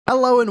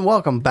Hello and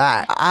welcome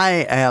back.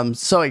 I am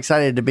so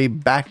excited to be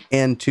back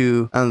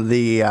into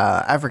the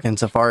African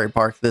Safari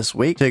Park this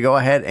week to go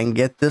ahead and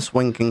get this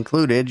one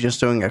concluded.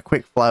 Just doing a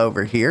quick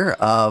flyover here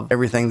of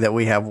everything that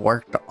we have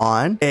worked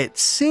on. It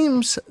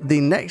seems the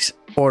next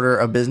order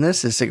of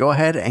business is to go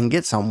ahead and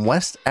get some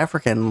West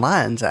African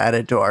lions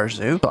added to our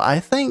zoo. So I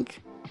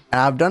think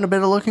I've done a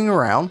bit of looking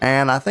around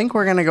and I think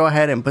we're going to go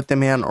ahead and put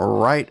them in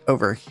right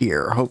over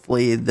here.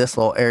 Hopefully this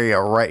little area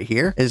right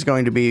here is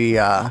going to be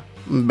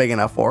big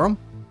enough for them.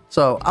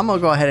 So I'm going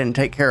to go ahead and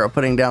take care of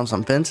putting down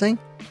some fencing.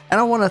 And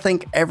I want to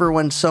thank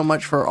everyone so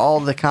much for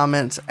all the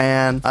comments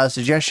and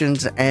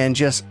suggestions and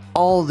just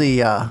all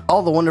the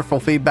wonderful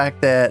feedback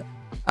that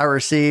I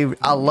received.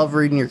 I love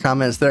reading your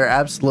comments. They're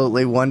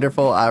absolutely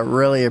wonderful. I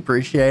really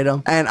appreciate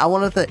them. And I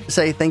want to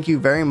say thank you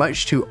very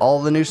much to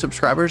all the new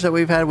subscribers that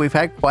we've had. We've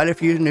had quite a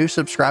few new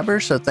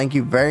subscribers, so thank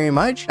you very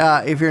much.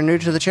 If you're new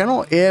to the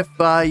channel, if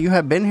you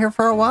have been here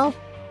for a while,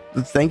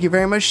 thank you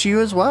very much to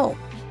you as well.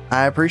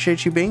 I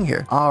appreciate you being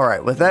here. All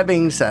right, with that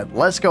being said,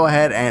 let's go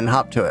ahead and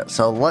hop to it.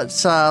 So let's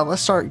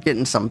start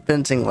getting some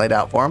fencing laid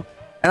out for them.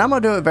 And I'm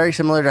gonna do it very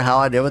similar to how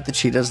I did with the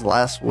cheetahs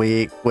last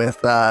week with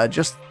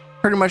just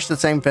pretty much the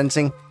same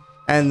fencing.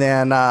 And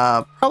then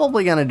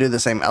probably gonna do the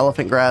same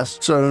elephant grass.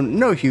 So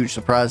no huge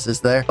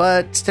surprises there,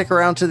 but stick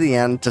around to the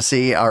end to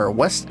see our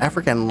West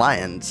African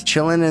lions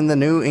chilling in the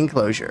new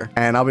enclosure.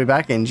 And I'll be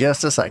back in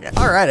just a second.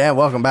 All right, and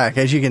welcome back.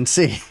 As you can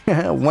see,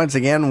 once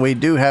again, we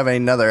do have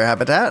another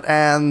habitat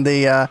and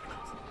the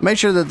make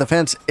sure that the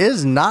fence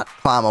is not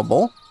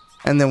climbable.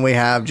 And then we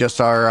have just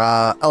our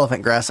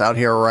elephant grass out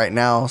here right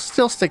now,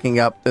 still sticking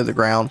up through the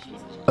ground.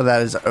 So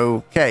that is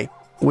okay.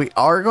 We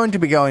are going to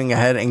be going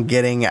ahead and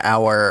getting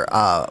our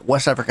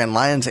West African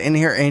lions in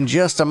here in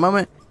just a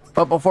moment.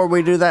 But before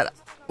we do that,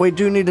 we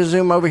do need to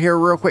zoom over here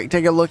real quick,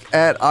 take a look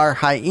at our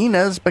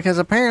hyenas, because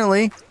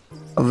apparently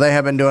they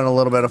have been doing a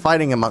little bit of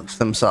fighting amongst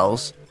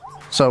themselves.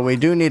 So we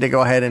do need to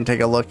go ahead and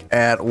take a look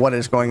at what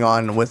is going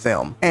on with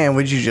them. And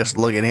would you just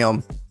look at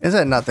him? Is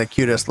that not the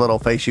cutest little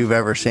face you've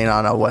ever seen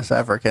on a West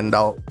African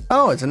dog?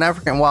 Oh, it's an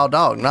African wild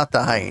dog, not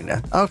the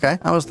hyena. Okay,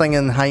 I was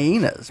thinking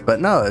hyenas, but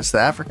no, it's the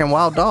African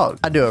wild dog.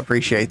 I do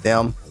appreciate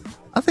them.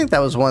 I think that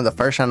was one of the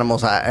first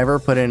animals I ever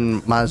put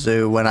in my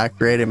zoo when I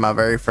created my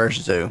very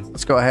first zoo.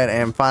 Let's go ahead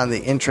and find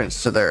the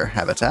entrance to their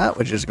habitat,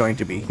 which is going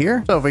to be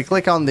here. So if we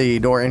click on the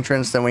door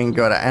entrance, then we can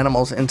go to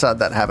animals inside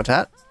that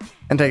habitat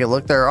and take a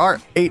look. There are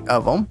 8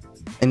 of them,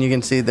 and you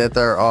can see that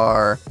there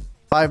are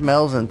 5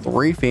 males and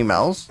 3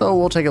 females. So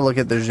we'll take a look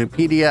at the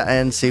Zoopedia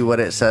and see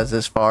what it says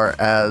as far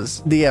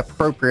as the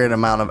appropriate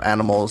amount of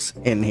animals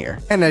in here.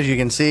 And as you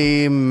can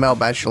see, male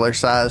bachelor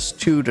size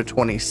 2 to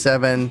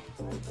 27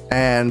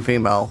 and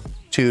female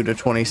 2 to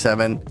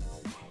 27,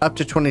 up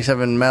to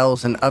 27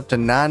 males and up to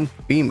 9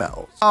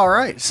 females. All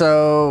right,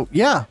 so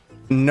yeah,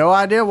 no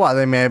idea why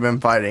they may have been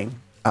fighting.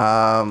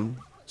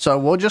 So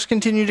we'll just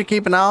continue to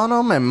keep an eye on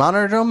them and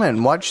monitor them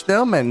and watch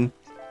them and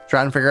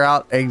try and figure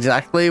out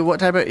exactly what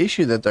type of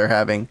issue that they're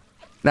having.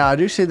 Now, I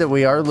do see that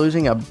we are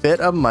losing a bit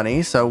of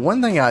money. So one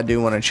thing I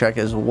do want to check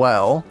as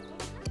well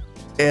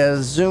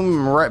is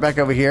zoom right back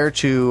over here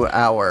to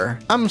our,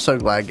 I'm so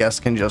glad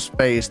guests can just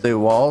phase through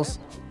walls.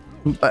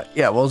 But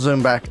yeah, we'll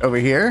zoom back over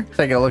here,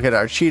 take a look at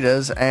our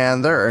cheetahs,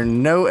 and there are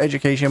no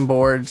education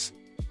boards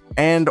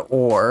and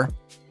or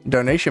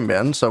donation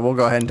bins. So we'll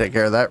go ahead and take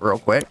care of that real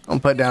quick. I'll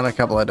put down a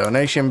couple of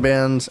donation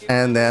bins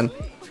and then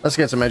let's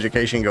get some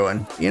education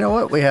going. You know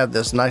what? We have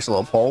this nice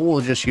little pole.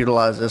 We'll just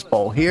utilize this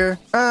pole here.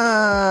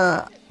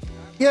 Yeah,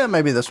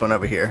 maybe this one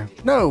over here.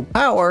 No,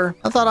 power.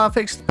 I thought I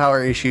fixed the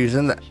power issues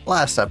in the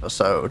last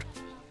episode.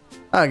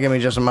 Give me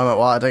just a moment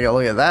while I take a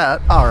look at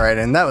that. All right,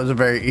 and that was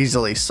very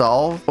easily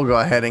solved. We'll go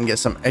ahead and get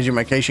some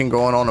education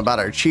going on about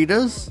our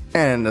cheetahs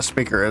and the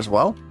speaker as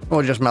well.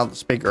 We'll just mount the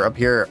speaker up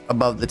here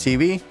above the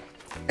TV.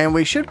 And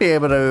we should be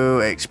able to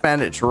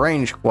expand its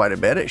range quite a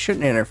bit. It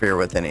shouldn't interfere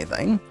with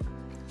anything.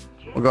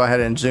 We'll go ahead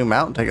and zoom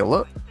out and take a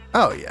look.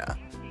 Oh yeah,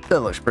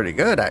 that looks pretty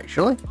good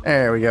actually.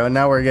 There we go.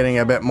 Now we're getting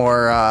a bit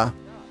more, on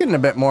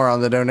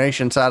the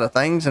donation side of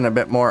things and a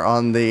bit more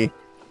on the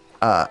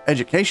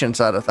education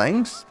side of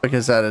things,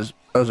 because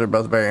those are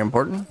both very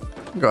important.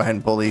 Go ahead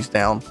and pull these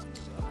down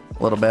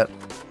a little bit.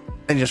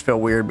 They just feel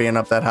weird being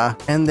up that high.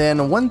 And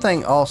then one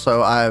thing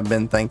also I've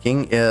been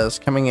thinking is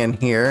coming in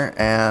here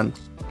and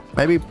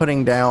maybe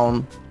putting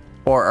down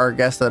for our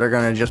guests that are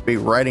going to just be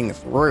riding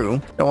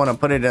through. Don't want to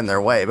put it in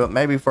their way, but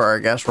maybe for our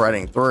guests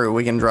riding through,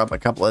 we can drop a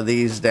couple of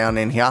these down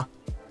in here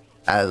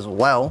as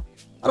well.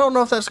 I don't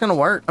know if that's going to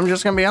work. I'm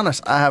just going to be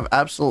honest. I have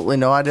absolutely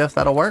no idea if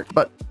that'll work,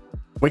 but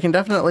we can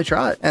definitely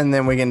try it. And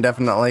then we can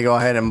definitely go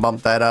ahead and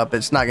bump that up.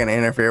 It's not going to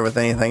interfere with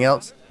anything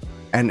else.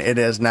 And it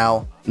is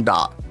now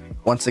docked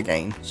once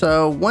again.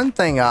 So one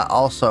thing I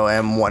also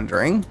am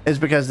wondering is,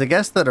 because the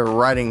guests that are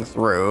riding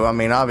through, I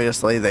mean,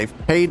 obviously they've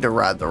paid to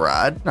ride the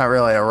ride, not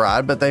really a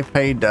ride, but they've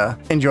paid to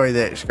enjoy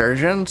the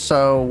excursion.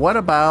 So what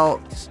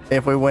about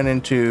if we went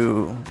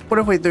into, what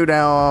if we threw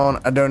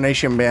down a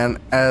donation bin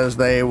as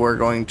they were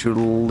going to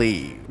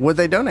leave? Would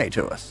they donate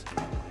to us?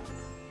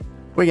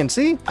 we can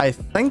see, I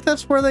think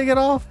that's where they get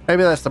off.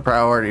 Maybe that's the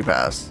priority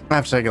pass. I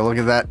have to take a look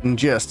at that in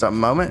just a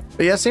moment.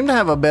 But yeah, seem to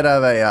have a bit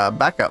of a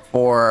backup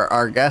for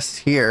our guests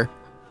here.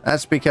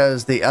 That's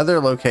because the other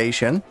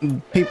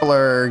location, people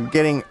are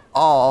getting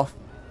off,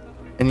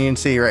 and you can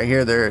see right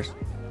here,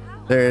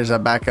 there's a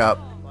backup.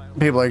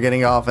 People are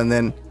getting off and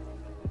then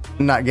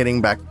not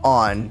getting back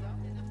on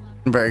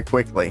very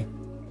quickly.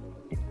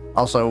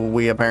 Also,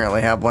 we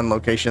apparently have one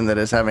location that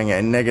is having a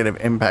negative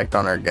impact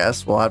on our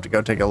guests. We'll have to go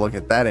take a look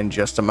at that in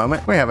just a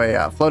moment. We have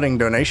a floating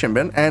donation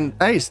bin, and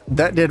nice,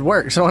 that did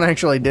work. Someone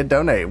actually did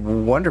donate.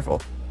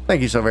 Wonderful.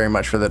 Thank you so very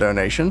much for the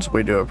donations.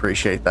 We do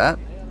appreciate that.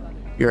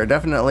 You're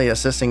definitely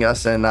assisting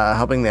us in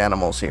helping the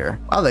animals here.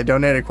 Wow, they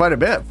donated quite a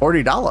bit,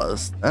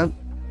 $40.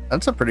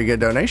 That's a pretty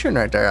good donation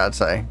right there, I'd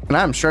say. And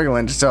I'm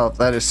struggling to tell if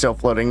that is still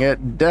floating.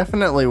 It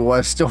definitely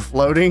was still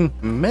floating.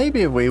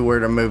 Maybe if we were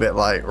to move it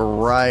like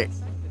right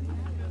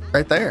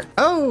there.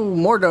 Oh,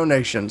 more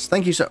donations.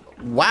 Thank you so.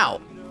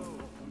 Wow.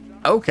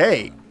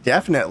 Okay,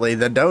 definitely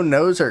the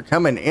donos are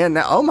coming in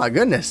now. Oh my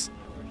goodness,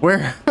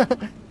 we're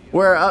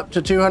we're up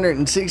to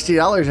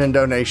 $260 in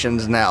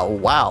donations now.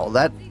 Wow,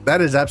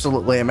 that is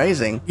absolutely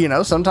amazing. You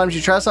know, sometimes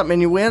you try something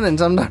and you win, and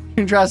sometimes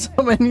you try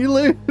something and you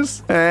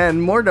lose.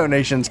 And more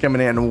donations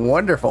coming in.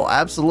 Wonderful,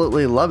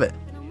 absolutely love it.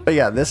 But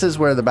yeah, this is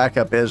where the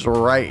backup is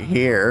right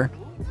here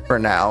for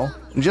now.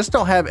 Just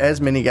don't have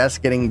as many guests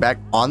getting back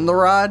on the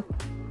rod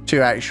to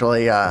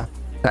actually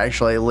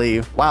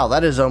leave. Wow,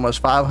 that is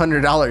almost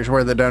 $500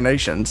 worth of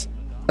donations.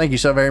 Thank you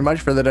so very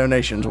much for the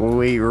donations.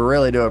 We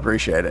really do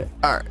appreciate it.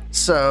 All right,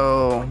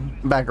 so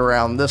back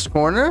around this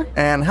corner,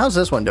 and how's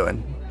this one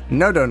doing?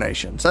 No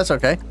donations. That's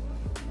okay.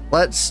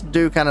 Let's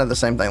do kind of the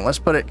same thing. Let's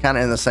put it kind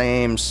of in the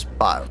same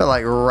spot. I feel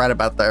like right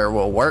about there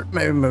will work.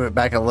 Maybe move it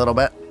back a little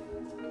bit.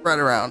 Right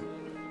around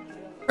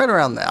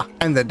there.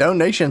 And the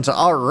donations are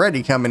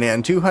already coming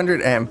in,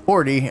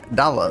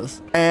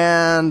 $240.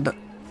 And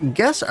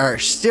guests are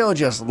still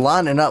just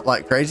lining up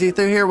like crazy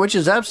through here, which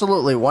is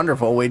absolutely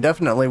wonderful. We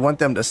definitely want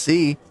them to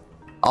see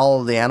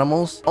all of the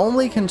animals.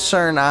 Only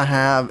concern I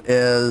have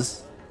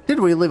is, did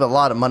we leave a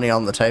lot of money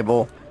on the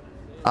table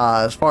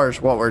as far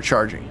as what we're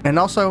charging? And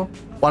also,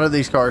 why do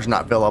these cars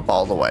not fill up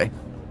all the way?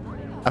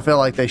 I feel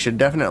like they should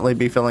definitely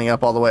be filling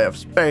up all the way,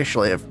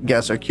 especially if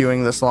guests are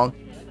queuing this long.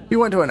 If you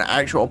went to an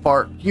actual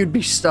park, you'd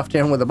be stuffed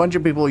in with a bunch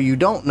of people you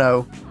don't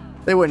know.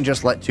 They wouldn't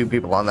just let 2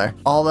 people on there.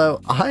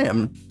 Although I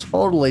am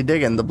totally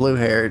digging the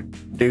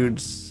blue-haired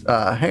dude's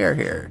hair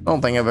here. I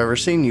don't think I've ever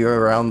seen you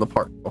around the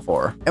park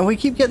before. And we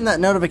keep getting that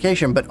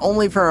notification, but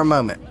only for a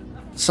moment.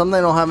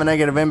 Something will have a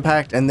negative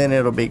impact and then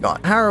it'll be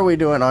gone. How are we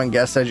doing on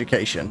guest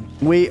education?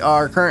 We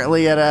are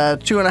currently at a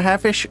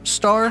 2.5-ish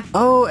star.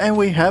 Oh, and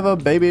we have a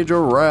baby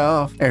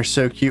giraffe. They're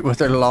so cute with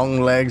their long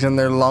legs and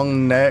their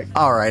long neck.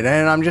 All right,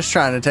 and I'm just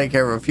trying to take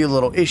care of a few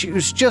little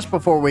issues just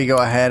before we go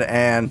ahead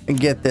and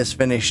get this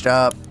finished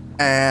up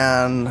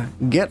and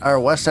get our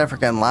West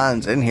African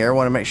lions in here. I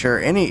want to make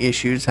sure any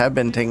issues have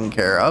been taken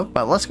care of.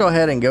 But let's go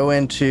ahead and go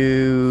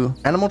into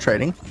animal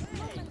trading,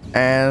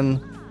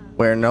 and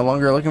we're no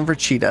longer looking for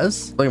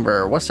cheetahs, looking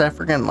for West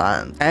African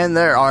lions, and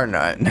there are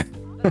none.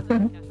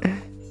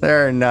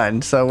 There are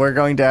none, so we're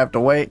going to have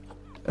to wait.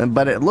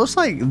 But it looks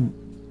like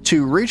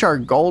to reach our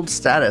gold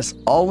status,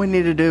 all we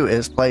need to do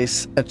is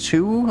place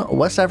 2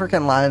 West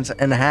African lions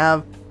and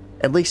have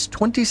at least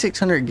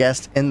 2,600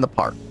 guests in the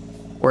park.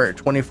 We're at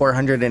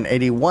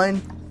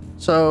 2,481,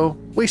 so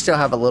we still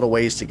have a little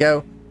ways to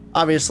go.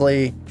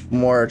 Obviously,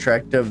 more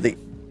attractive the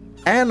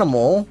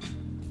animal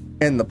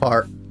in the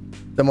park,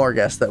 the more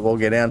guests that we'll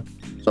get in.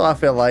 So I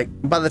feel like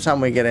by the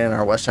time we get in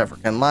our West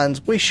African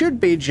lions, we should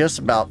be just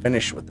about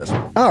finished with this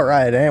one. All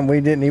right, and we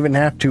didn't even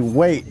have to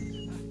wait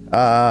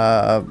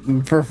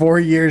for 4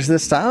 years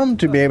this time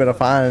to be able to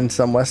find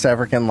some West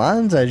African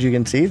lions. As you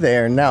can see, they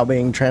are now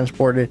being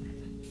transported.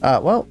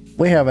 Well,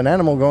 we have an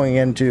animal going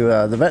into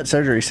the vet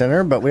surgery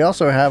center, but we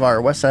also have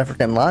our West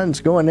African lions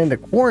going into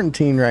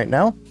quarantine right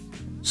now.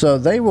 So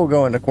they will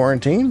go into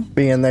quarantine,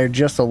 be in there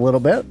just a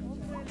little bit,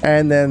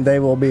 and then they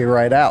will be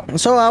right out.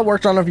 So I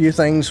worked on a few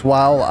things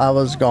while I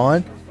was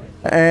gone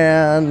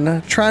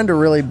and trying to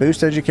really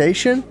boost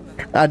education.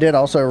 I did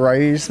also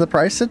raise the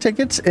price of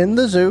tickets in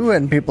the zoo,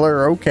 and people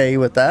are okay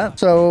with that.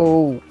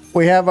 So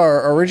we have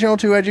our original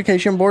 2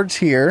 education boards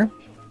here.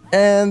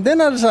 And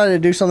then I decided to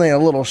do something a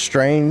little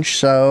strange.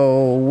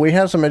 So we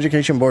have some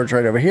education boards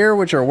right over here,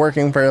 which are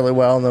working fairly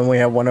well. And then we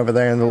have one over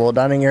there in the little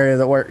dining area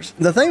that works.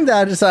 The thing that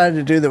I decided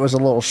to do that was a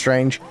little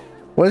strange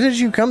was,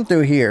 as you come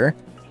through here,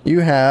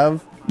 you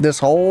have this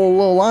whole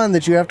little line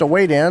that you have to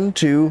wait in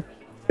to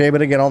be able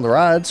to get on the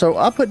ride. So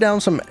I put down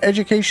some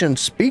education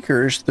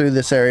speakers through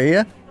this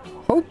area,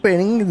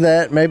 hoping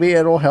that maybe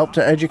it'll help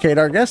to educate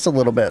our guests a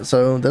little bit.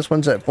 So this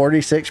one's at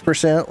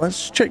 46%.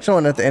 Let's check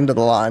someone at the end of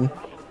the line.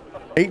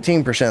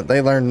 18%, they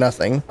learned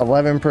nothing.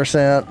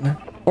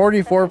 11%,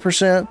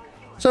 44%.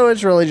 So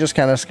it's really just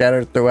kind of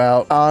scattered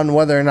throughout. On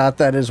whether or not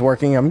that is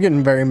working, I'm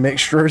getting very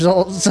mixed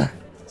results.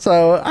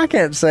 So I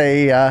can't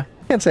say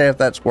Can't say if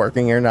that's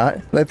working or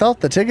not. They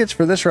thought the tickets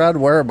for this ride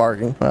were a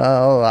bargain.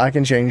 Well, I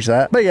can change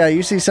that. But yeah,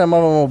 you see some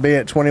of them will be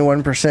at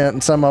 21%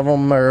 and some of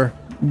them are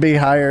be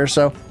higher.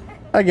 So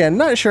again,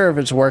 not sure if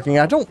it's working.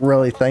 I don't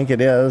really think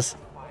it is.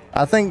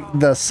 I think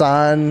the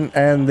sign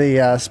and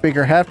the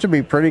speaker have to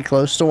be pretty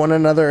close to one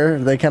another.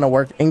 They kind of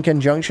work in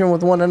conjunction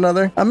with one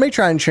another. I may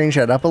try and change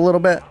that up a little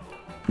bit,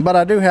 but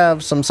I do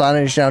have some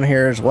signage down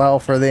here as well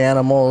for the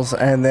animals,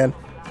 and then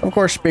of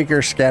course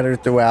speakers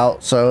scattered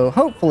throughout. So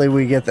hopefully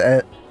we get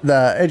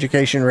the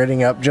education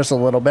rating up just a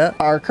little bit.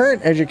 Our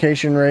current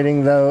education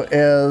rating though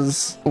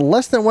is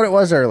less than what it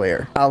was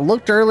earlier. I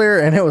looked earlier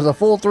and it was a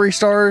full 3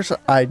 stars.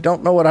 I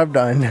don't know what I've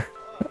done.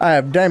 I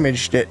have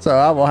damaged it, so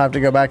I will have to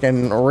go back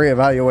and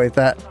reevaluate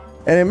that.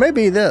 And it may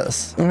be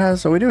this.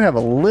 So we do have a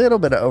little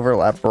bit of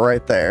overlap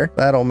right there.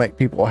 That'll make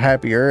people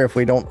happier if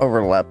we don't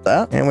overlap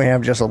that. And we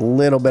have just a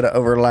little bit of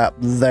overlap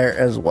there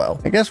as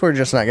well. I guess we're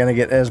just not going to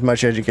get as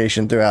much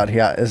education throughout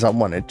here as I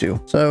wanted to.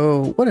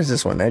 So what is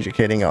this one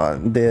educating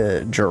on?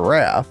 The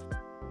giraffe.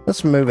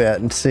 Let's move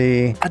it and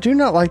see. I do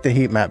not like the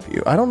heat map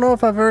view. I don't know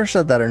if I've ever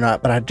said that or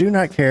not, but I do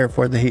not care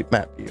for the heat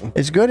map view.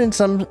 It's good in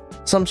some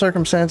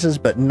circumstances,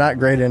 but not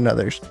great in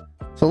others.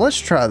 So let's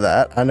try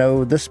that. I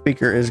know this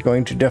speaker is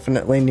going to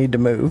definitely need to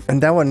move.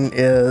 And that one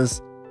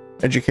is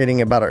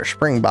educating about our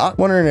springbok.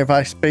 Wondering if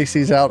I space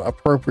these out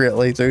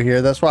appropriately through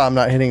here. That's why I'm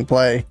not hitting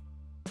play.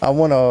 I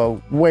want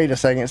to wait a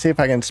second, see if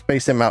I can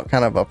space them out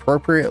kind of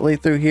appropriately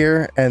through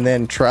here, and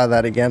then try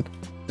that again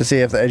to see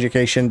if the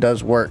education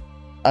does work.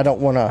 I don't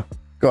want to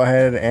go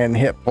ahead and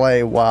hit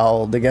play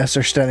while the guests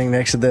are standing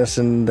next to this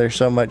and there's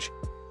so much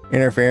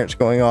interference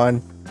going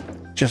on.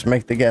 Just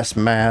make the guests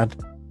mad.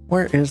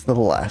 Where is the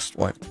last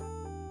one?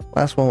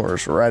 Last one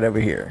was right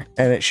over here,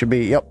 and it should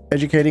be, yep,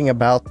 educating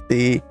about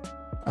the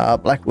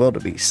black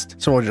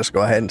wildebeest. So we'll just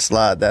go ahead and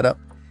slide that up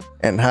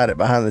and hide it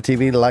behind the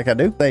TV like I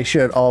do. They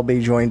should all be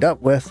joined up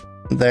with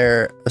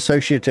their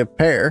associative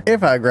pair.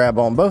 If I grab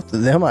on both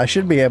of them, I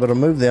should be able to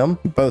move them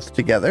both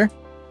together.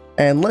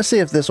 And let's see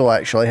if this will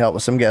actually help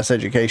with some guest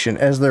education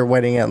as they're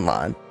waiting in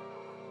line.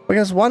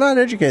 Because why not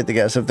educate the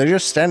guests? If they're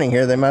just standing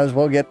here, they might as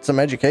well get some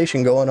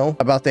education going on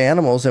about the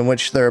animals in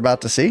which they're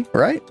about to see,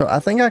 right? So I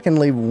think I can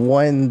leave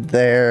one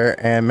there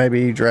and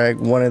maybe drag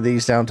one of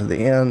these down to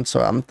the end.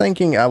 So I'm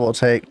thinking I will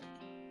take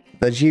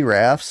the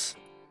giraffes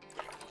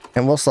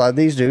and we'll slide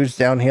these dudes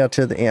down here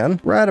to the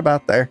end, right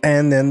about there.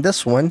 And then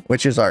this one,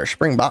 which is our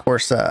springbok. Of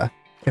course,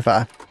 if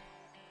I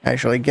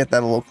actually get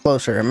that a little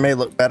closer, it may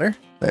look better.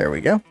 There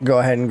we go. Go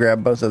ahead and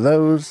grab both of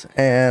those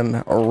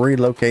and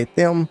relocate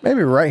them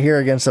maybe right here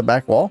against the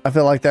back wall. I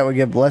feel like that would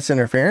give less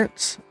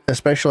interference,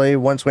 especially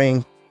once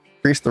we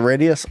increase the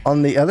radius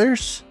on the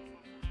others.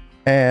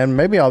 And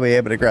maybe I'll be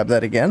able to grab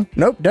that again.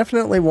 Nope,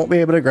 definitely won't be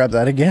able to grab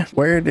that again.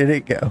 Where did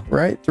it go?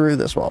 Right through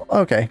this wall.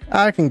 Okay,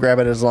 I can grab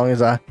it as long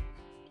as I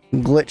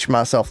glitch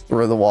myself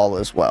through the wall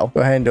as well.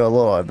 Go ahead and do a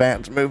little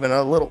advance move and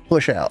a little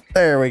push out.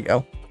 There we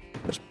go.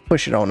 Just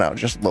push it on out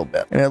just a little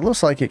bit. And it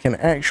looks like it can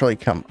actually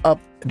come up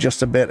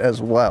just a bit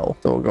as well.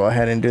 So we'll go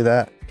ahead and do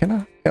that.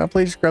 Can I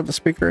please grab the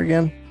speaker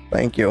again?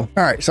 Thank you.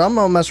 All right, so I'm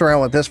gonna mess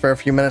around with this for a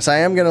few minutes. I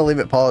am gonna leave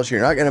it paused.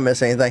 You're not gonna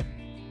miss anything.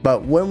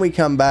 But when we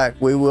come back,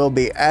 we will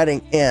be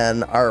adding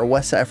in our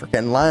West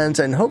African lions,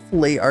 and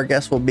hopefully our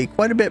guests will be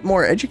quite a bit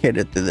more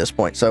educated to this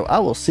point. So I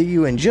will see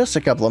you in just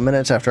a couple of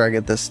minutes after I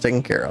get this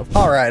taken care of.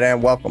 All right,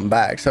 and welcome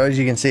back. So as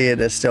you can see,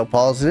 it is still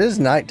paused. It is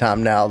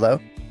nighttime now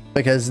though,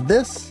 because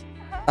this,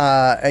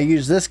 I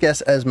use this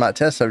guest as my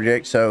test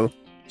subject. So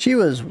she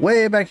was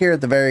way back here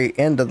at the very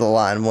end of the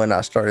line when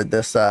I started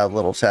this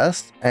little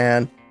test,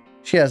 and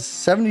she has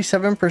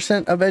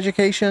 77% of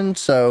education.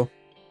 So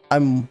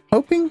I'm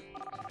hoping.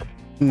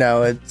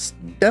 No, it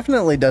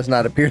definitely does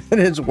not appear that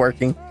it's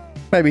working.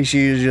 Maybe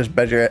she's just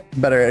better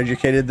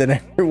educated than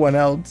everyone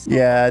else.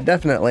 Yeah,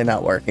 definitely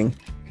not working.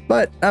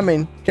 But, I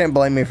mean, can't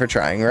blame me for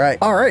trying, right?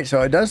 All right,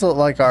 so it does look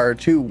like our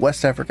 2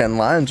 West African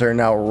lions are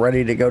now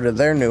ready to go to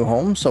their new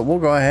home. So we'll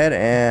go ahead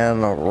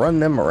and run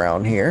them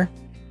around here.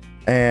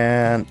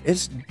 And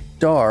it's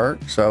dark,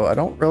 so I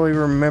don't really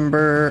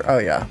remember. Oh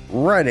yeah,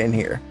 right in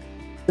here.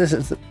 This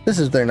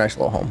is their nice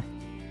little home.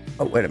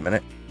 Oh, wait a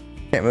minute.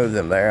 Can't move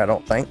them there, I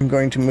don't think. I'm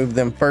going to move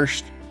them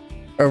first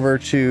over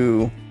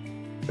to,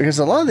 because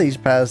a lot of these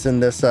paths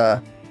in this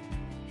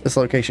this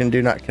location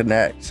do not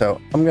connect.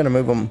 So I'm going to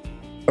move them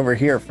over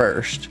here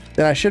first.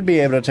 Then I should be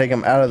able to take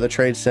them out of the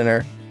trade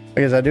center,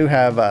 because I do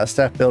have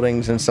staff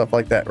buildings and stuff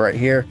like that right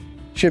here.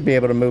 Should be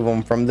able to move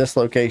them from this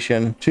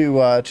location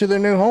to their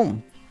new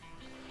home.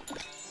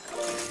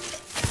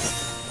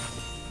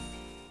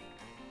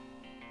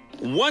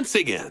 Once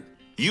again,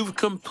 you've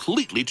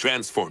completely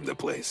transformed the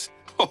place.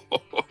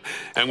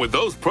 And with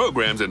those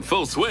programs in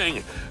full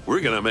swing, we're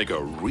gonna make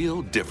a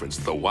real difference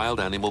to the wild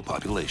animal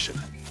population.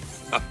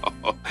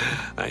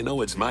 I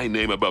know it's my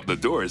name above the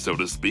door, so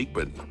to speak,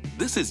 but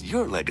this is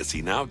your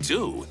legacy now,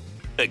 too.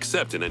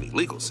 Except in any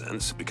legal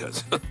sense,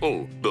 because,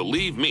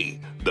 believe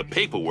me, the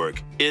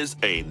paperwork is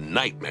a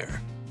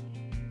nightmare.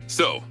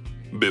 So,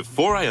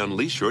 before I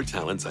unleash your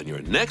talents on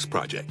your next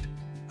project,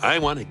 I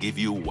want to give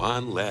you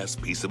one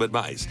last piece of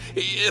advice,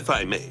 if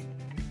I may.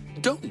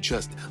 Don't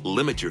just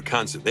limit your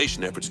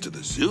conservation efforts to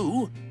the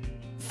zoo.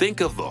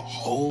 Think of the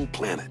whole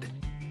planet.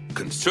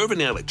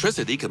 Conserving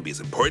electricity can be as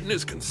important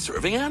as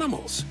conserving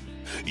animals.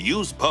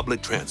 Use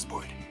public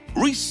transport.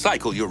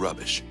 Recycle your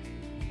rubbish.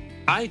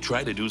 I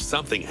try to do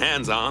something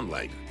hands-on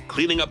like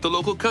cleaning up the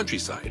local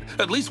countryside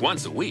at least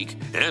once a week,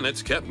 and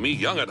it's kept me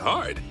young at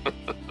heart.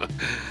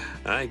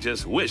 I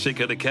just wish it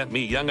could have kept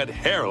me young at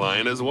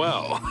hairline as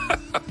well.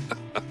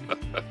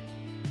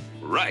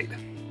 Right.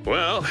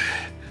 Well,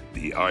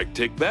 the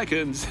Arctic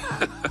beckons.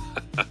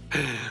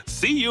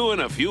 See you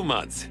in a few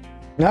months.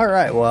 All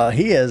right, well,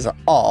 he is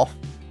off,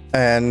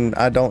 and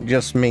I don't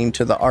just mean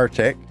to the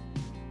Arctic.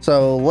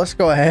 So let's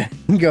go ahead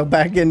and go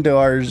back into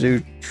our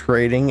zoo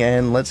trading,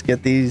 and let's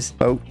get these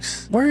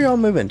folks. Where are y'all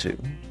moving to?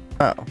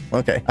 Oh,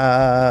 okay.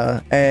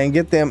 And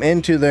get them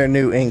into their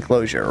new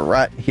enclosure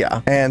right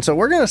here. And so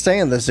we're going to stay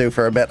in the zoo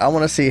for a bit. I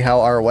want to see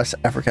how our West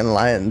African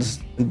lions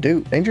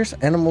do. Dangerous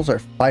animals are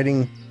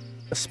fighting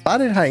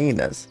spotted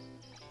hyenas.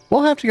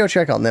 We'll have to go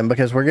check on them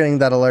because we're getting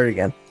that alert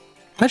again.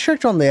 I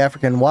checked on the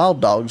African wild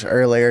dogs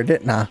earlier,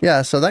 didn't I?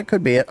 Yeah, so that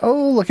could be it.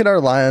 Oh, look at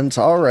our lions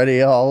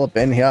already all up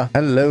in here.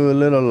 Hello,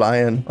 little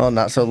lion. Oh,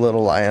 not so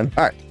little lion.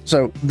 All right,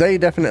 so they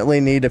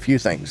definitely need a few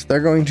things. They're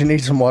going to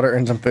need some water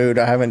and some food.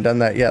 I haven't done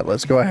that yet.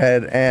 Let's go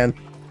ahead and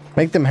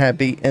make them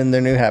happy in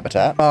their new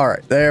habitat. All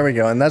right, there we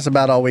go. And that's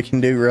about all we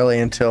can do really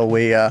until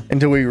we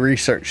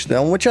research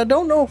them, which I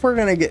don't know if we're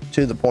going to get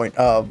to the point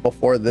of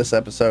before this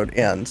episode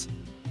ends.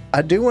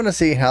 I do want to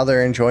see how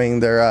they're enjoying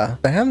their,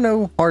 they have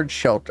no hard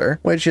shelter,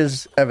 which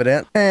is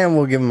evident, and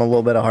we'll give them a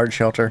little bit of hard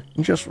shelter,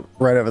 just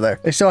right over there.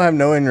 They still have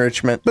no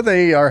enrichment, but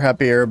they are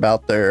happier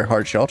about their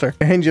hard shelter.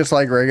 And just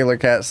like regular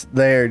cats,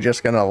 they're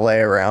just going to lay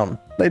around.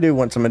 They do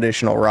want some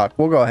additional rock.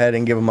 We'll go ahead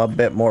and give them a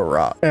bit more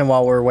rock. And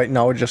while we're waiting,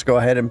 I'll just go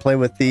ahead and play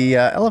with the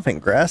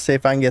elephant grass, see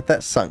if I can get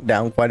that sunk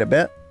down quite a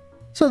bit,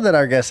 so that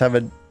our guests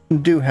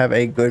do have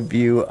a good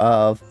view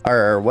of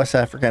our West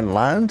African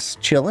lions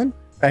chilling,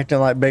 acting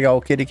like big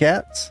old kitty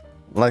cats,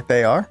 like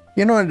they are.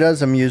 You know, it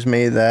does amuse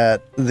me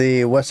that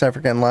the West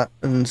African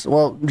lions,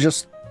 well,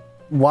 just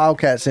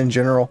wildcats in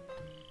general,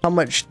 how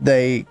much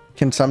they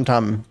can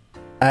sometimes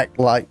act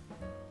like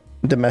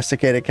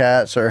domesticated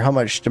cats, or how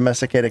much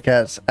domesticated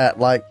cats act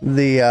like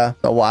the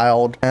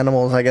wild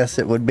animals, I guess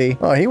it would be.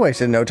 Oh, he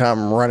wasted no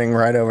time running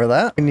right over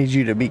that. We need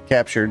you to be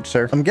captured,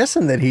 sir. I'm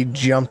guessing that he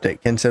jumped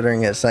it,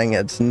 considering it's saying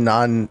it's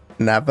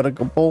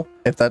non-navigable,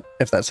 if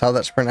that's how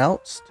that's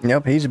pronounced.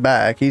 Yep, he's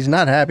back. He's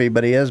not happy,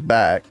 but he is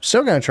back.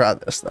 Still gonna try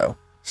this though.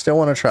 Still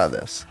want to try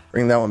this.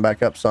 Bring that one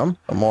back up some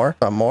more,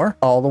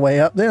 all the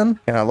way up. Then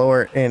can I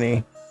lower it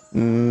any?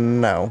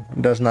 No,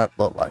 does not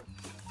look like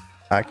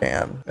I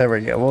can. There we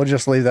go. We'll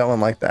just leave that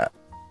one like that.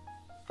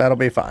 That'll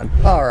be fine.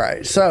 All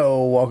right,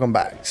 so welcome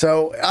back.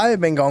 So I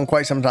have been gone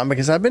quite some time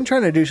because I've been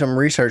trying to do some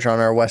research on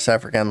our West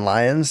African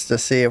lions to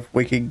see if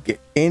we could get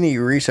any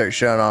research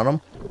done on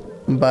them.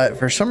 But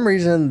for some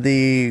reason,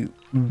 the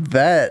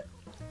vet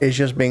is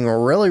just being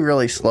really,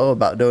 really slow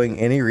about doing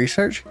any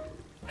research.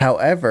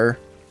 However,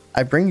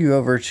 I bring you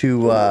over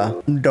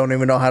to, don't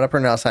even know how to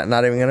pronounce that,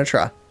 not even gonna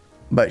try.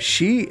 But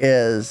she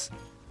is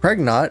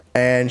pregnant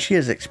and she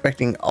is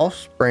expecting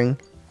offspring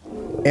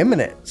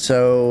imminent.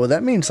 So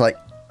that means like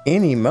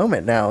any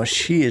moment now,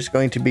 she is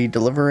going to be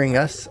delivering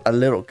us a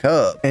little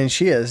cub. And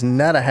she is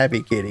not a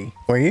happy kitty.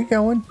 Where are you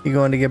going? You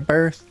going to give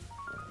birth?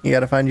 You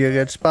got to find you a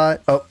good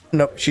spot. Oh,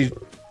 nope. She's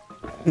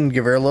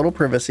give her a little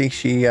privacy.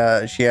 She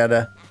had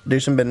to do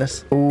some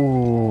business.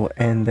 Ooh,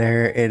 and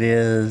there it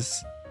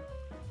is.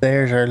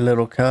 There's our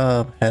little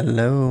cub.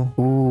 Hello.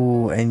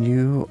 Ooh, and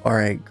you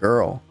are a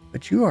girl.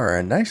 But you are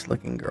a nice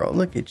looking girl.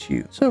 Look at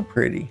you. So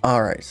pretty.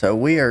 All right, so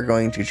we are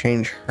going to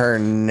change her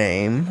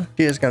name.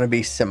 She is going to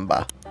be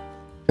Simba.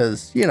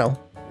 Because, you know,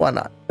 why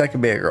not? That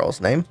could be a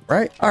girl's name,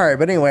 right? All right,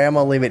 but anyway, I'm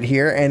going to leave it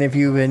here. And if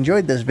you've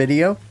enjoyed this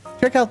video,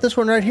 check out this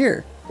one right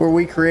here, where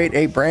we create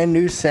a brand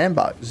new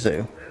sandbox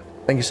zoo.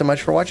 Thank you so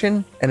much for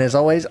watching. And as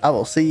always, I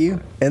will see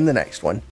you in the next one.